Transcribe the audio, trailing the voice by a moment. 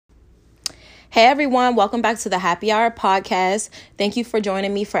Hey everyone, welcome back to the Happy Hour podcast. Thank you for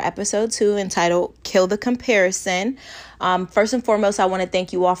joining me for episode 2 entitled Kill the Comparison. First and foremost, I want to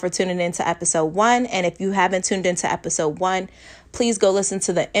thank you all for tuning into episode 1. And if you haven't tuned into episode 1, please go listen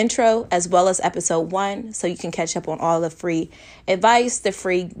to the intro as well as episode 1 so you can catch up on all the free advice, the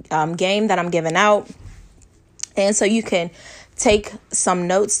free game that I'm giving out. And so you can take some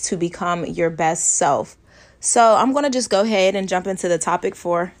notes to become your best self. So I'm going to just go ahead and jump into the topic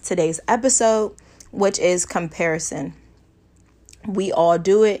for today's episode, which is comparison. We all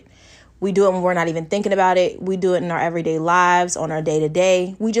do it. We do it when we're not even thinking about it. We do it in our everyday lives, on our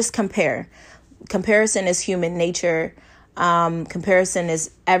day-to-day. We just compare. Comparison is human nature. Comparison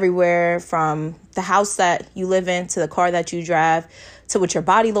is everywhere, from the house that you live in to the car that you drive to what your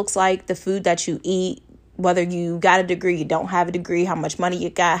body looks like, the food that you eat, whether you got a degree, you don't have a degree, how much money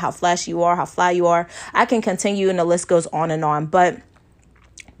you got, how flashy you are, how fly you are. I can continue and the list goes on and on, but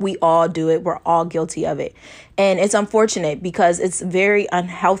we all do it. We're all guilty of it. And it's unfortunate because it's very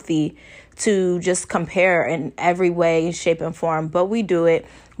unhealthy to just compare in every way, shape, and form, but we do it.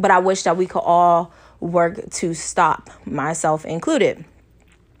 But I wish that we could all work to stop, myself included.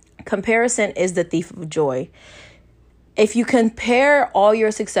 Comparison is the thief of joy. If you compare all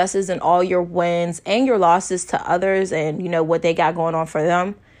your successes and all your wins and your losses to others and, what they got going on for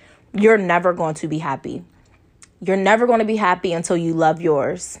them, you're never going to be happy. You're never going to be happy until you love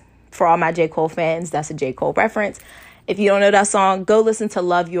yours. For all my J. Cole fans, that's a J. Cole reference. If you don't know that song, go listen to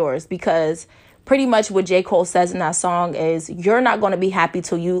Love Yours, because pretty much what J. Cole says in that song is you're not going to be happy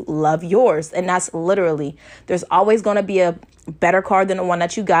till you love yours. And that's literally, there's always going to be a better car than the one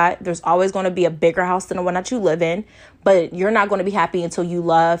that you got. There's always going to be a bigger house than the one that you live in. But you're not going to be happy until you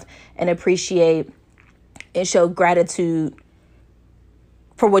love and appreciate and show gratitude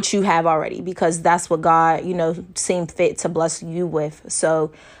for what you have already, because that's what God, seemed fit to bless you with.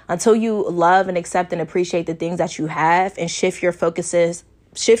 So until you love and accept and appreciate the things that you have and shift your focus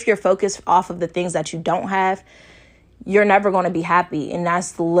off of the things that you don't have, you're never going to be happy. And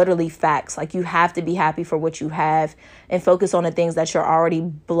that's literally facts. Like, you have to be happy for what you have and focus on the things that you're already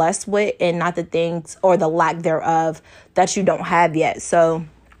blessed with and not the things or the lack thereof that you don't have yet. So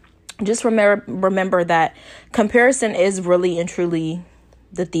just remember that comparison is really and truly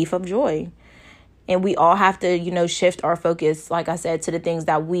the thief of joy. And we all have to, shift our focus, like I said, to the things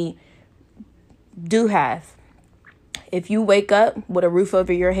that we do have. If you wake up with a roof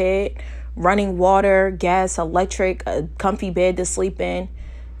over your head, running water, gas, electric, a comfy bed to sleep in,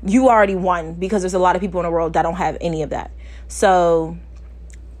 you already won, because there's a lot of people in the world that don't have any of that. So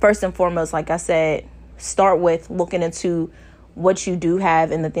first and foremost, like I said, start with looking into what you do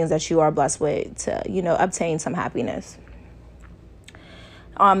have and the things that you are blessed with to, obtain some happiness.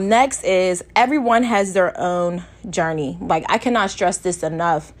 Next is everyone has their own journey. Like, I cannot stress this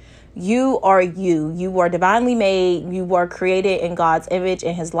enough. You are you. You are divinely made. You were created in God's image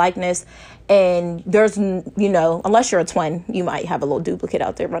and his likeness. And there's, unless you're a twin, you might have a little duplicate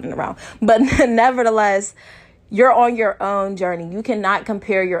out there running around. But nevertheless, you're on your own journey. You cannot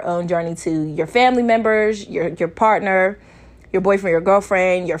compare your own journey to your family members, your partner, your boyfriend, your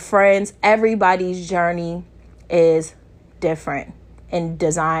girlfriend, your friends. Everybody's journey is different and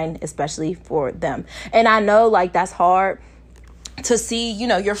designed especially for them. And I know, that's hard to see,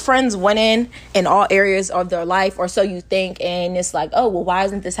 your friends winning in all areas of their life, or so you think. And it's like, oh, well, why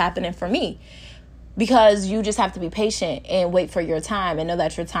isn't this happening for me? Because you just have to be patient and wait for your time and know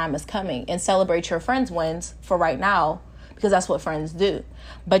that your time is coming and celebrate your friends' wins for right now, because that's what friends do.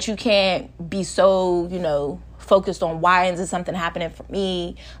 But you can't be so, focused on why isn't something happening for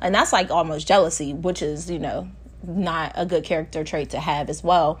me. And that's like almost jealousy, which is, not a good character trait to have as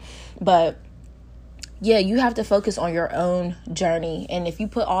well. But yeah, you have to focus on your own journey. And if you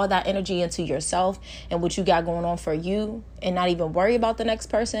put all that energy into yourself and what you got going on for you and not even worry about the next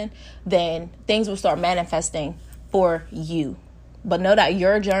person, then things will start manifesting for you. But know that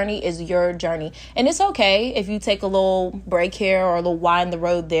your journey is your journey. And it's okay if you take a little break here or a little wind the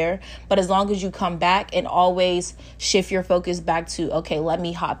road there. But as long as you come back and always shift your focus back to, okay, let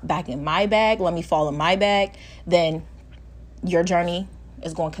me hop back in my bag, let me fall in my bag, then your journey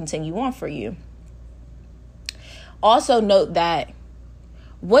is going to continue on for you. Also note that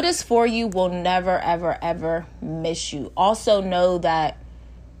what is for you will never, ever, ever miss you. Also know that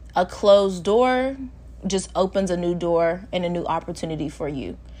a closed door just opens a new door and a new opportunity for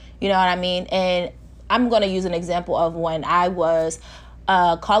you. You know what I mean? And I'm going to use an example of when I was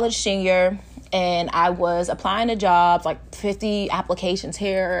a college senior and I was applying to jobs, like 50 applications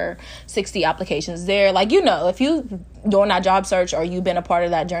here, 60 applications there. Like, if you doing that job search or you've been a part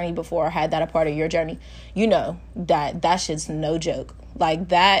of that journey before or had that a part of your journey, that shit's no joke. Like,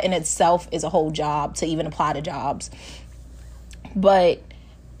 that in itself is a whole job to even apply to jobs. But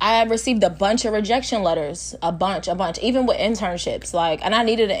I received a bunch of rejection letters, a bunch, even with internships. Like, and I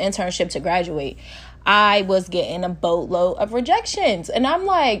needed an internship to graduate. I was getting a boatload of rejections. And I'm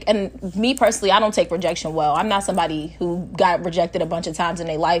like, and me personally, I don't take rejection well. I'm not somebody who got rejected a bunch of times in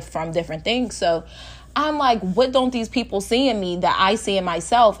their life from different things. So I'm like, what don't these people see in me that I see in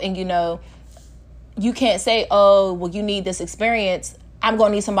myself? And, you know, you can't say, oh, well, you need this experience. I'm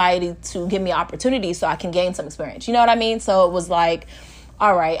going to need somebody to give me opportunity so I can gain some experience. You know what I mean? So it was like,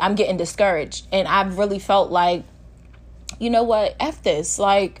 all right, I'm getting discouraged. And I've really felt like, you know what, F this.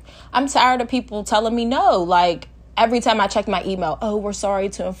 Like, I'm tired of people telling me no. Like, every time I check my email, oh, we're sorry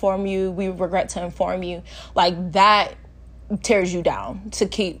to inform you. We regret to inform you. Like, that tears you down to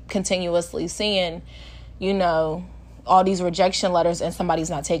keep continuously seeing, you know, all these rejection letters and somebody's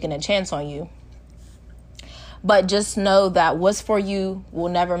not taking a chance on you. But just know that what's for you will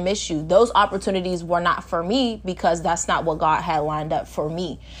never miss you. Those opportunities were not for me because that's not what God had lined up for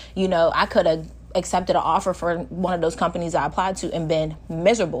me. You know, I could have accepted an offer for one of those companies I applied to and been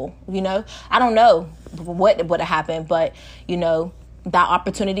miserable. You know, I don't know what would have happened, but, you know, that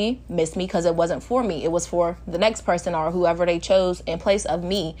opportunity missed me because it wasn't for me. It was for the next person or whoever they chose in place of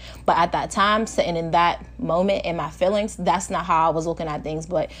me. But at that time, sitting in that moment in my feelings, that's not how I was looking at things.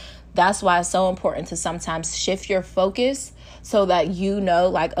 But that's why it's so important to sometimes shift your focus so that you know,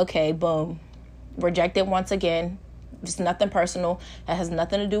 like, okay, boom, rejected once again. It's nothing personal. It has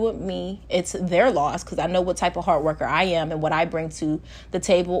nothing to do with me. It's their loss because I know what type of hard worker I am and what I bring to the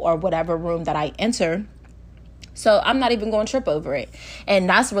table or whatever room that I enter. So I'm not even going to trip over it. And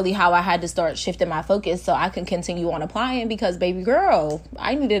that's really how I had to start shifting my focus so I can continue on applying because, baby girl,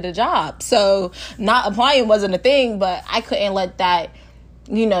 I needed a job. So not applying wasn't a thing, but I couldn't let that,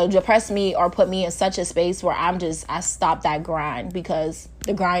 you know, depress me or put me in such a space where I stopped that grind because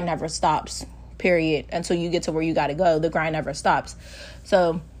the grind never stops, period. Until you get to where you got to go, the grind never stops.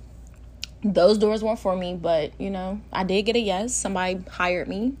 So those doors weren't for me, but, you know, I did get a yes. Somebody hired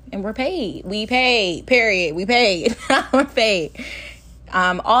me and we're paid. We paid, period. We paid. We're paid.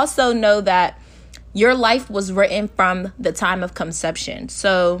 Also know that your life was written from the time of conception.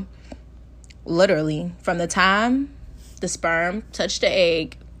 So literally from the time the sperm touched the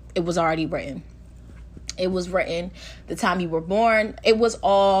egg, it was already written. It was written the time you were born. It was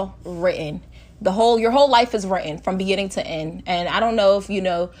all written. Your whole life is written from beginning to end. And I don't know if, you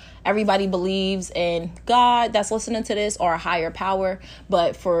know, everybody believes in God that's listening to this or a higher power.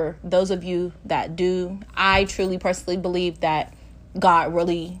 But for those of you that do, I truly personally believe that God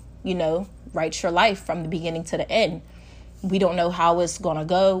really, you know, writes your life from the beginning to the end. We don't know how it's going to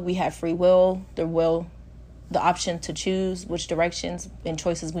go. We have free will, the option to choose which directions and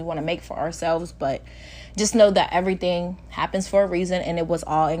choices we want to make for ourselves. But just know that everything happens for a reason and it was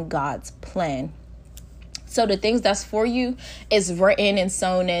all in God's plan. So the things that's for you is written and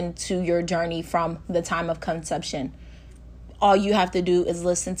sewn into your journey from the time of conception. All you have to do is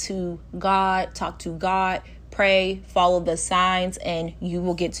listen to God, talk to God, pray, follow the signs, and you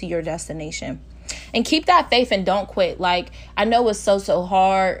will get to your destination. And keep that faith and don't quit. Like, I know it's so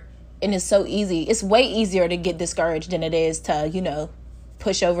hard and it's so easy. It's way easier to get discouraged than it is to, you know,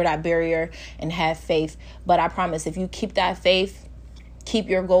 push over that barrier and have faith. But I promise, if you keep that faith, keep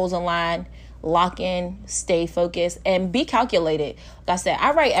your goals aligned, lock in, stay focused, and be calculated. Like I said,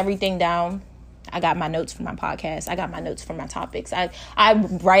 I write everything down. I got my notes for my podcast. I got my notes for my topics. I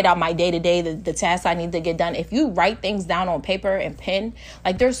write out my day-to-day, the tasks I need to get done. If you write things down on paper and pen,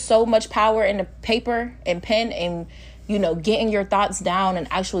 like, there's so much power in the paper and pen and, you know, getting your thoughts down and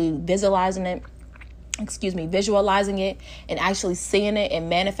actually visualizing it and actually seeing it and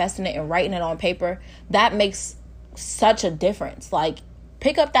manifesting it and writing it on paper. That makes such a difference. Like,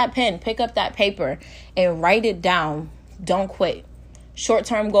 pick up that pen, pick up that paper and write it down. Don't quit.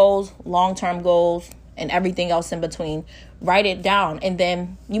 Short-term goals, long-term goals, and everything else in between. Write it down, and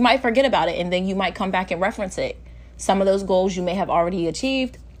then you might forget about it, and then you might come back and reference it. Some of those goals you may have already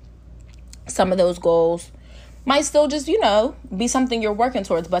achieved. Some of those goals might still just, you know, be something you're working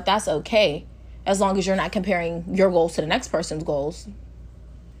towards, but that's okay. As long as you're not comparing your goals to the next person's goals.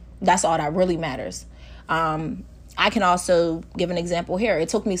 That's all that really matters. I can also give an example here. It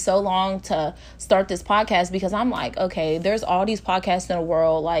took me so long to start this podcast because I'm like, okay, there's all these podcasts in the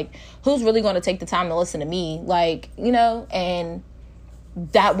world. Like, who's really going to take the time to listen to me? Like, you know, and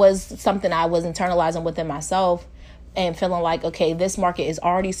that was something I was internalizing within myself and feeling like, okay, this market is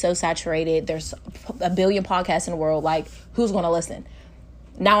already so saturated. There's a billion podcasts in the world. Like, who's going to listen?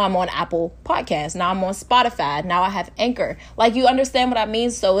 Now I'm on Apple Podcasts. Now I'm on Spotify. Now I have Anchor. Like, you understand what I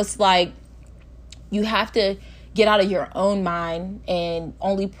mean? So it's like, you have to get out of your own mind and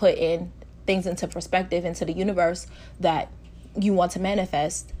only put in things into perspective, into the universe that you want to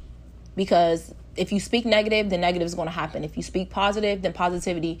manifest. Because if you speak negative, then negative is going to happen. If you speak positive, then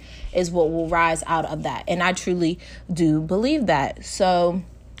positivity is what will rise out of that. And I truly do believe that. So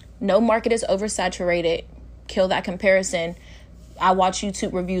no market is oversaturated. Kill that comparison. I watch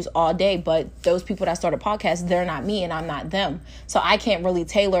YouTube reviews all day, but those people that start a podcast, they're not me and I'm not them. So I can't really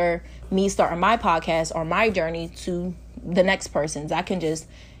tailor me starting my podcast or my journey to the next person's. I can just,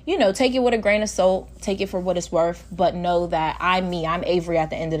 take it with a grain of salt, take it for what it's worth, but know that I'm me. I'm Avery at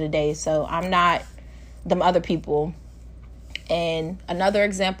the end of the day. So I'm not them other people. And another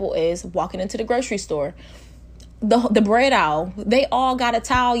example is walking into the grocery store. The bread aisle, they all got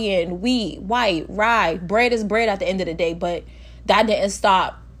Italian, wheat, white, rye. Bread is bread at the end of the day, but that didn't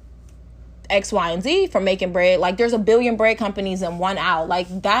stop X, Y, and Z from making bread. Like, there's a billion bread companies in one aisle. Like,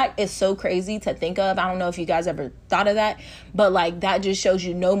 that is so crazy to think of. I don't know if you guys ever thought of that, but like, that just shows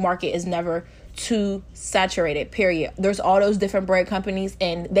you no market is never too saturated, period. There's all those different bread companies,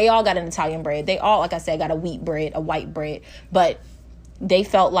 and they all got an Italian bread. They all, like I said, got a wheat bread, a white bread, but they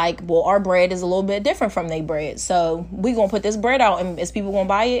felt like, well, our bread is a little bit different from their bread, so we gonna put this bread out, and is people gonna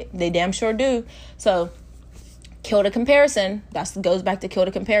buy it? They damn sure do. So kill the comparison. That goes back to kill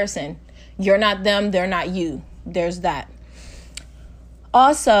the comparison. You're not them, they're not you. There's that.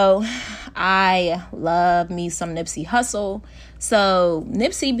 Also, I love me some Nipsey Hussle. So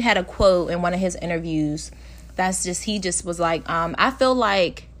Nipsey had a quote in one of his interviews he just was like, I feel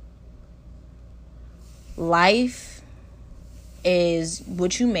like life is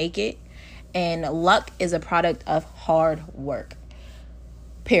what you make it, and luck is a product of hard work,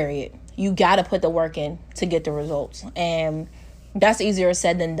 period. You got to put the work in to get the results, and that's easier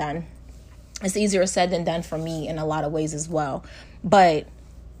said than done. It's easier said than done for me in a lot of ways as well, but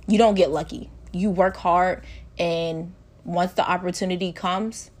you don't get lucky. You work hard, and once the opportunity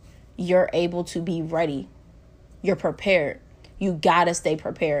comes, you're able to be ready. You're prepared. You got to stay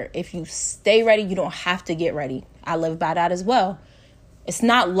prepared. If you stay ready, you don't have to get ready. I live by that as well. It's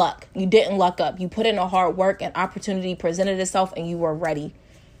not luck. You didn't luck up. You put in a hard work, and opportunity presented itself, and you were ready.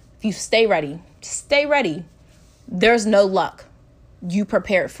 If you stay ready, there's no luck. You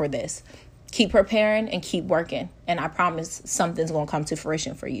prepared for this. Keep preparing and keep working. And I promise something's going to come to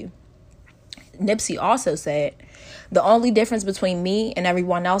fruition for you. Nipsey also said, the only difference between me and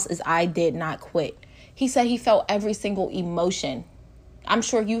everyone else is I did not quit. He said he felt every single emotion. I'm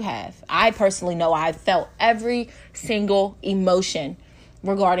sure you have. I personally know I felt every single emotion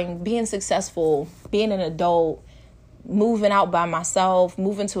regarding being successful, being an adult, moving out by myself,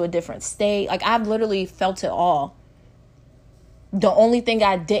 moving to a different state. Like, I've literally felt it all. The only thing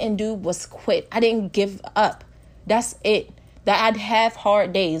I didn't do was quit. I didn't give up. That's it. That I'd have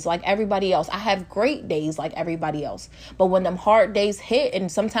hard days like everybody else. I have great days like everybody else. But when them hard days hit,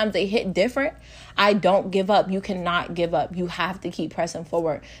 and sometimes they hit different, I don't give up. You cannot give up. You have to keep pressing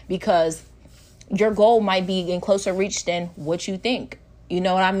forward, because your goal might be in closer reach than what you think. You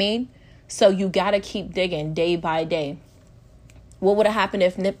know what I mean? So you got to keep digging day by day. What would have happened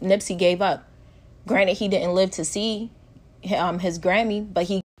if Nipsey gave up? Granted, he didn't live to see his Grammy, but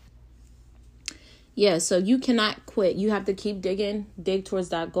so you cannot quit. You have to keep digging, dig towards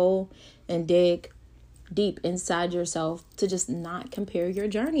that goal, and dig deep inside yourself to just not compare your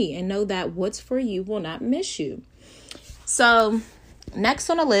journey, and know that what's for you will not miss you. So next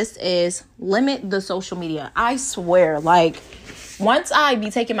on the list is limit the social media. I swear, like, once I be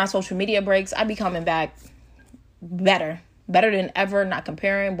taking my social media breaks, I be coming back better than ever, not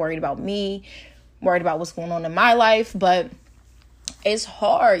comparing, worried about me, worried about what's going on in my life. But it's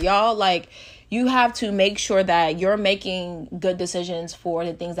hard, y'all. Like, you have to make sure that you're making good decisions for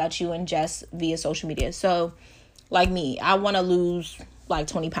the things that you ingest via social media. So, like me, I want to lose like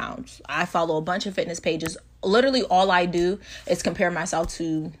 20 pounds. I follow a bunch of fitness pages. Literally all I do is compare myself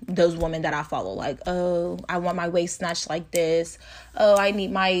to those women that I follow. Like, oh, I want my waist snatched like this. Oh, I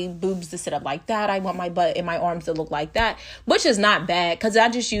need my boobs to sit up like that. I want my butt and my arms to look like that, which is not bad, because I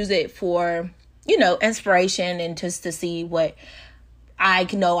just use it for, inspiration, and just to see what I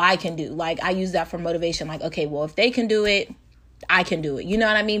know I can do. Like, I use that for motivation. Like, okay, well, if they can do it, I can do it. You know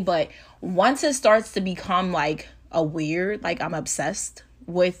what I mean? But once it starts to become like a weird, like I'm obsessed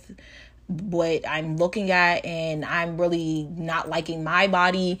with what I'm looking at, and I'm really not liking my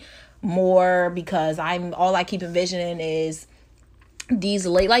body more, because all I keep envisioning is these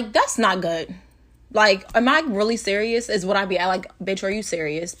like, that's not good. Like, am I really serious? Is what I be like, bitch, are you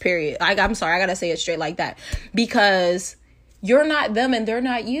serious? Period. Like, I'm sorry, I gotta say it straight like that, because you're not them and they're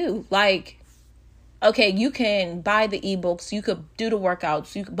not you. Like, okay, you can buy the ebooks, you could do the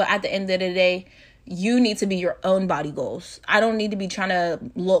workouts, but at the end of the day, you need to be your own body goals. I don't need to be trying to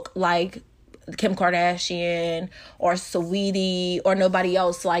look like Kim Kardashian or Saweetie or nobody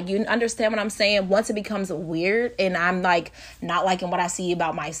else. Like, you understand what I'm saying? Once it becomes weird and I'm like not liking what I see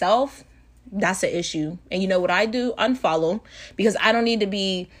about myself, that's an issue. And you know what I do? Unfollow, because I don't need to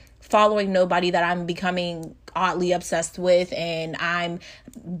be following nobody that I'm becoming oddly obsessed with and I'm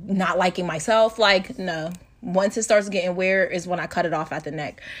not liking myself. Like, no. Once it starts getting weird is when I cut it off at the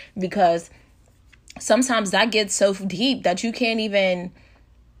neck, because sometimes that gets so deep that you can't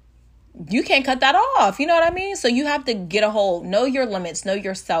cut that off. You know what I mean? So you have to get a hold, know your limits, know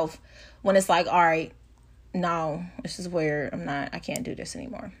yourself when it's like, all right, no, this is where I can't do this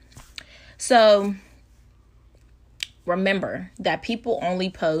anymore. So remember that people only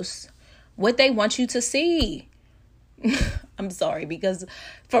post what they want you to see. I'm sorry, because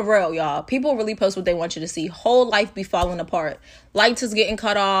for real, y'all, people really post what they want you to see. Whole life be falling apart. Lights is getting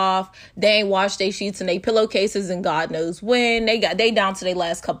cut off. They ain't washed their sheets and they pillowcases and God knows when. They down to their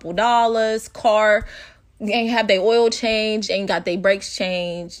last couple dollars. Car ain't have their oil changed, ain't got their brakes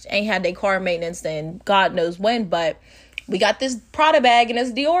changed, ain't had their car maintenance and God knows when. But we got this Prada bag and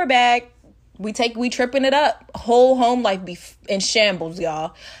this Dior bag. We tripping it up. Whole home life be in shambles,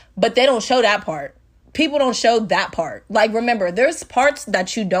 y'all. But they don't show that part. People don't show that part. Like, remember, there's parts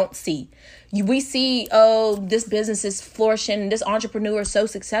that you don't see. We see, oh, this business is flourishing. This entrepreneur is so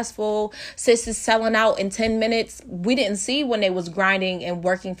successful. Sis is selling out in 10 minutes. We didn't see when they was grinding and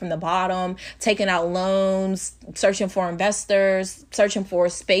working from the bottom, taking out loans, searching for investors, searching for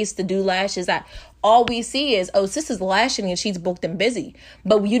space to do lashes. That all we see is, oh, sis is lashing and she's booked and busy.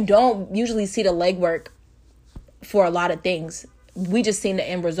 But you don't usually see the legwork for a lot of things. We just seen the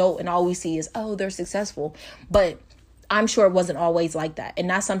end result and all we see is, oh, they're successful. But I'm sure it wasn't always like that. And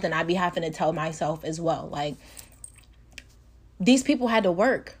that's something I be having to tell myself as well. Like, these people had to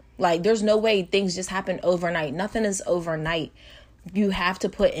work. Like, there's no way things just happen overnight. Nothing is overnight. You have to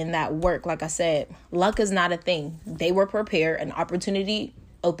put in that work. Like I said, luck is not a thing. They were prepared. An opportunity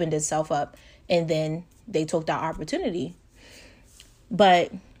opened itself up and then they took that opportunity.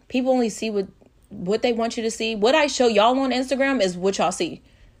 But people only see what they want you to see. What I show y'all on Instagram is what y'all see.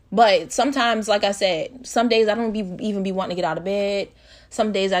 But sometimes, like I said, some days I don't even be wanting to get out of bed.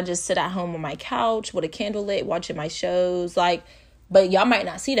 Some days I just sit at home on my couch with a candle lit, watching my shows. Like, but y'all might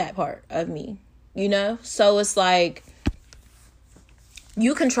not see that part of me, you know? So it's like,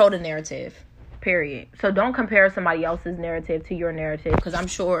 you control the narrative, period. So don't compare somebody else's narrative to your narrative, because I'm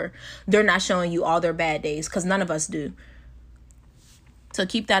sure they're not showing you all their bad days, because none of us do. So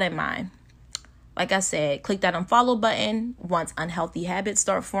keep that in mind. Like I said, click that unfollow button once unhealthy habits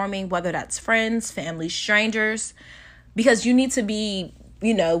start forming, whether that's friends, family, strangers, because you need to be,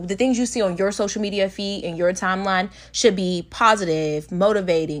 you know, the things you see on your social media feed and your timeline should be positive,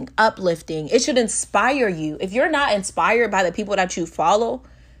 motivating, uplifting. It should inspire you. If you're not inspired by the people that you follow,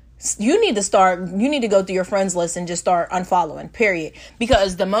 you need to go through your friends list and just start unfollowing, period.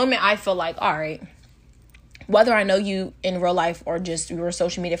 Because the moment I feel like, all right, whether I know you in real life or just your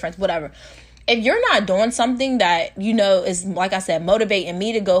social media friends, whatever, if you're not doing something that, you know, is, like I said, motivating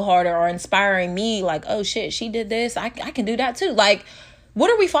me to go harder or inspiring me, like, oh shit, she did this, I can do that too. Like,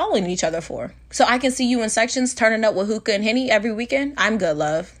 what are we following each other for? So I can see you in sections turning up with hookah and Henny every weekend? I'm good,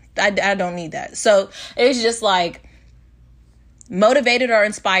 love. I don't need that. So it's just like, motivated or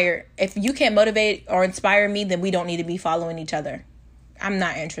inspired. If you can't motivate or inspire me, then we don't need to be following each other. I'm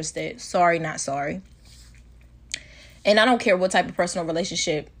not interested. Sorry, not sorry. And I don't care what type of personal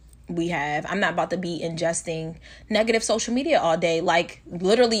relationship we have. I'm not about to be ingesting negative social media all day, like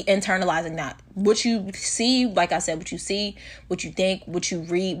literally internalizing that. What you see, like I said, what you see, what you think, what you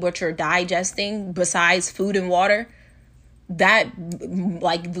read, what you're digesting besides food and water, that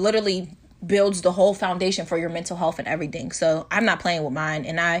like literally builds the whole foundation for your mental health and everything. So I'm not playing with mine,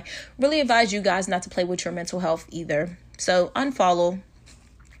 and I really advise you guys not to play with your mental health either. So unfollow.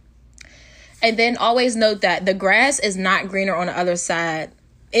 And then always note that the grass is not greener on the other side.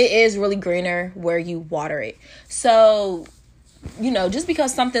 It is really greener where you water it. So, you know, just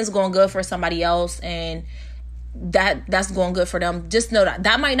because something's going good for somebody else and that's going good for them, just know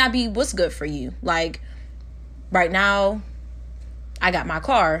that might not be what's good for you. Like, right now, I got my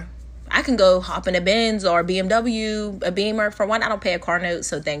car. I can go hop in a Benz or BMW, a Beamer. For one, I don't pay a car note,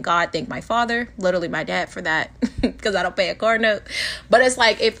 so thank God, thank my father, literally my dad, for that, because I don't pay a car note. But it's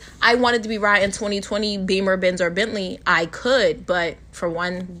like, if I wanted to be riding 2020 Beamer, Benz, or Bentley, I could. But for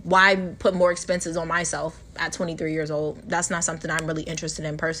one, why put more expenses on myself at 23 years old? That's not something I'm really interested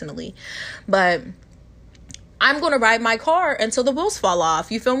in personally. But I'm going to ride my car until the wheels fall off.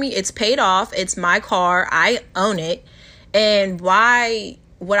 You feel me? It's paid off. It's my car. I own it. And why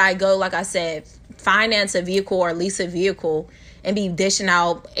would I go, like I said, finance a vehicle or lease a vehicle and be dishing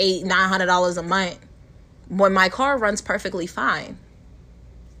out $800-900 a month when my car runs perfectly fine.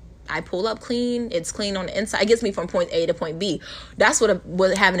 I pull up clean. It's clean on the inside. It gets me from point A to point B. That's what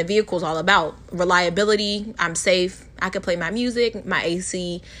having a vehicle is all about. Reliability. I'm safe. I can play my music, my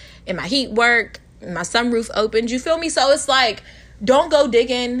AC, and my heat work. My sunroof opens. You feel me? So it's like, don't go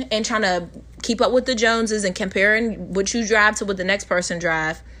digging and trying to keep up with the Joneses and comparing what you drive to what the next person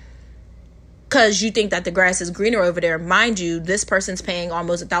drive, because you think that the grass is greener over there. Mind you, this person's paying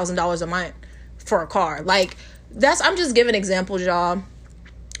almost $1,000 a month for a car. Like, I'm just giving examples, y'all.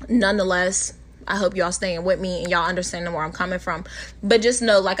 Nonetheless, I hope y'all staying with me and y'all understanding where I'm coming from. But just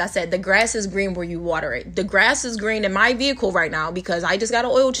know, like I said, the grass is green where you water it. The grass is green in my vehicle right now because I just got an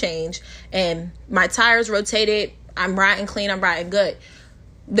oil change and my tires rotated. I'm riding clean. I'm riding good.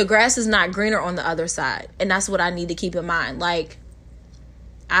 The grass is not greener on the other side. And that's what I need to keep in mind. Like,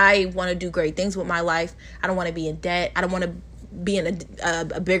 I want to do great things with my life. I don't want to be in debt. I don't want to be in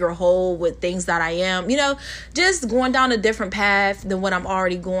a bigger hole with things that I am, just going down a different path than what I'm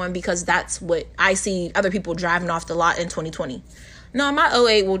already going, because that's what I see other people driving off the lot in 2020. No, my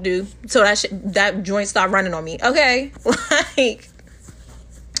 '08 will do. So that joint stop running on me. Okay. Like,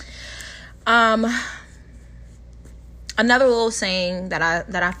 another little saying that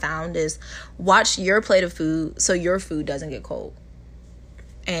I found is, watch your plate of food so your food doesn't get cold.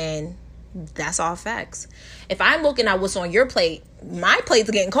 And that's all facts. If I'm looking at what's on your plate, my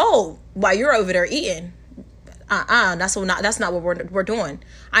plate's getting cold while you're over there eating. That's not what we're doing.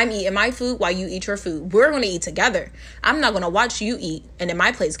 I'm eating my food while you eat your food. We're going to eat together. I'm not going to watch you eat and then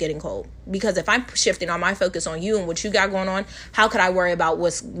my plate's getting cold. Because if I'm shifting all my focus on you and what you got going on, how could I worry about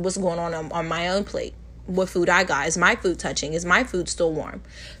what's going on my own plate? What food I got? Is my food touching? Is my food still warm?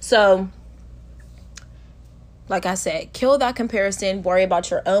 So, like I said, kill that comparison. Worry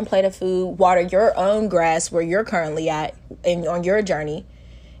about your own plate of food. Water your own grass where you're currently at and on your journey.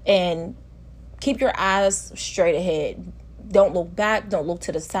 And keep your eyes straight ahead. Don't look back. Don't look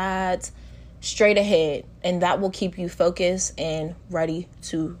to the sides. Straight ahead. And that will keep you focused and ready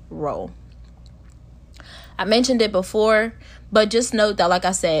to roll. I mentioned it before, but just note that, like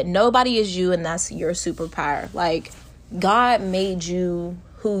I said, nobody is you, and that's your superpower. Like, God made you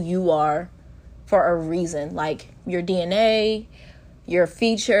who you are for a reason. Like, your DNA, your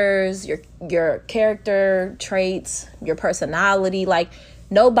features, your character traits, your personality. Like,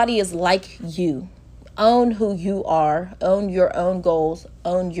 nobody is like you. Own who you are. Own your own goals.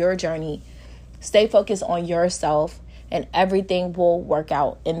 Own your journey. Stay focused on yourself, and everything will work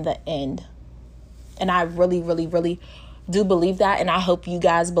out in the end. And I really, really, really do believe that, and I hope you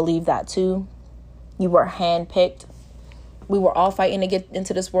guys believe that too. You were handpicked. We were all fighting to get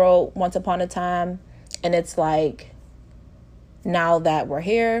into this world once upon a time. And it's like, now that we're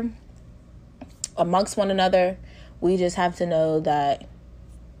here amongst one another, we just have to know that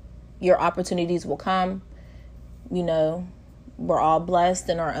your opportunities will come. We're all blessed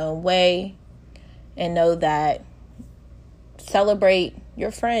in our own way. And know that celebrate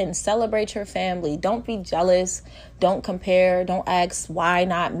your friends, celebrate your family. Don't be jealous. Don't compare. Don't ask, why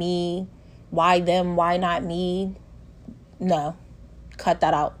not me? Why them? Why not me? No, cut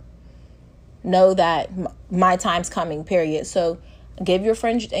that out. Know that my time's coming, period. So give your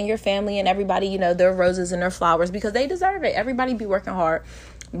friends and your family and everybody, their roses and their flowers, because they deserve it. Everybody be working hard,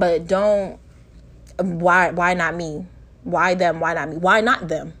 but don't, why not me? Why them? Why not me? Why not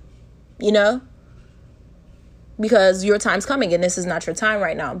them? Because your time's coming and this is not your time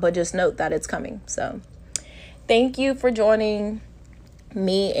right now, but just note that it's coming. So thank you for joining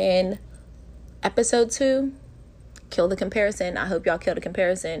me in episode 2. Kill the comparison. I hope y'all kill the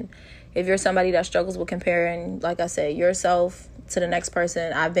comparison. If you're somebody that struggles with comparing, like I said, yourself to the next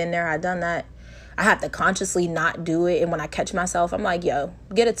person, I've been there, I've done that. I have to consciously not do it. And when I catch myself, I'm like, yo,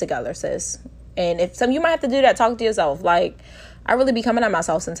 get it together, sis. And if you might have to do that, talk to yourself. Like, I really be coming at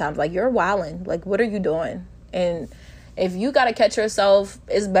myself sometimes. Like, you're wilding. Like, what are you doing? And if you got to catch yourself,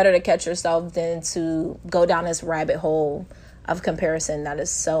 it's better to catch yourself than to go down this rabbit hole of comparison that is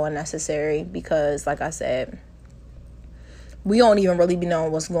so unnecessary. Because, like I said, we don't even really be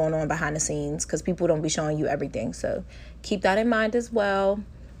knowing what's going on behind the scenes, because people don't be showing you everything. So keep that in mind as well.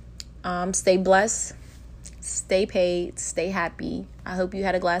 Stay blessed, stay paid, stay happy. I hope you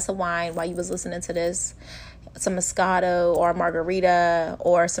had a glass of wine while you was listening to this. Some Moscato or a margarita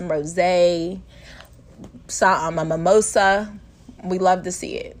or some rosé, a mimosa. We love to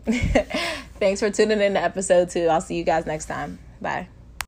see it. Thanks for tuning in to episode 2. I'll see you guys next time. Bye.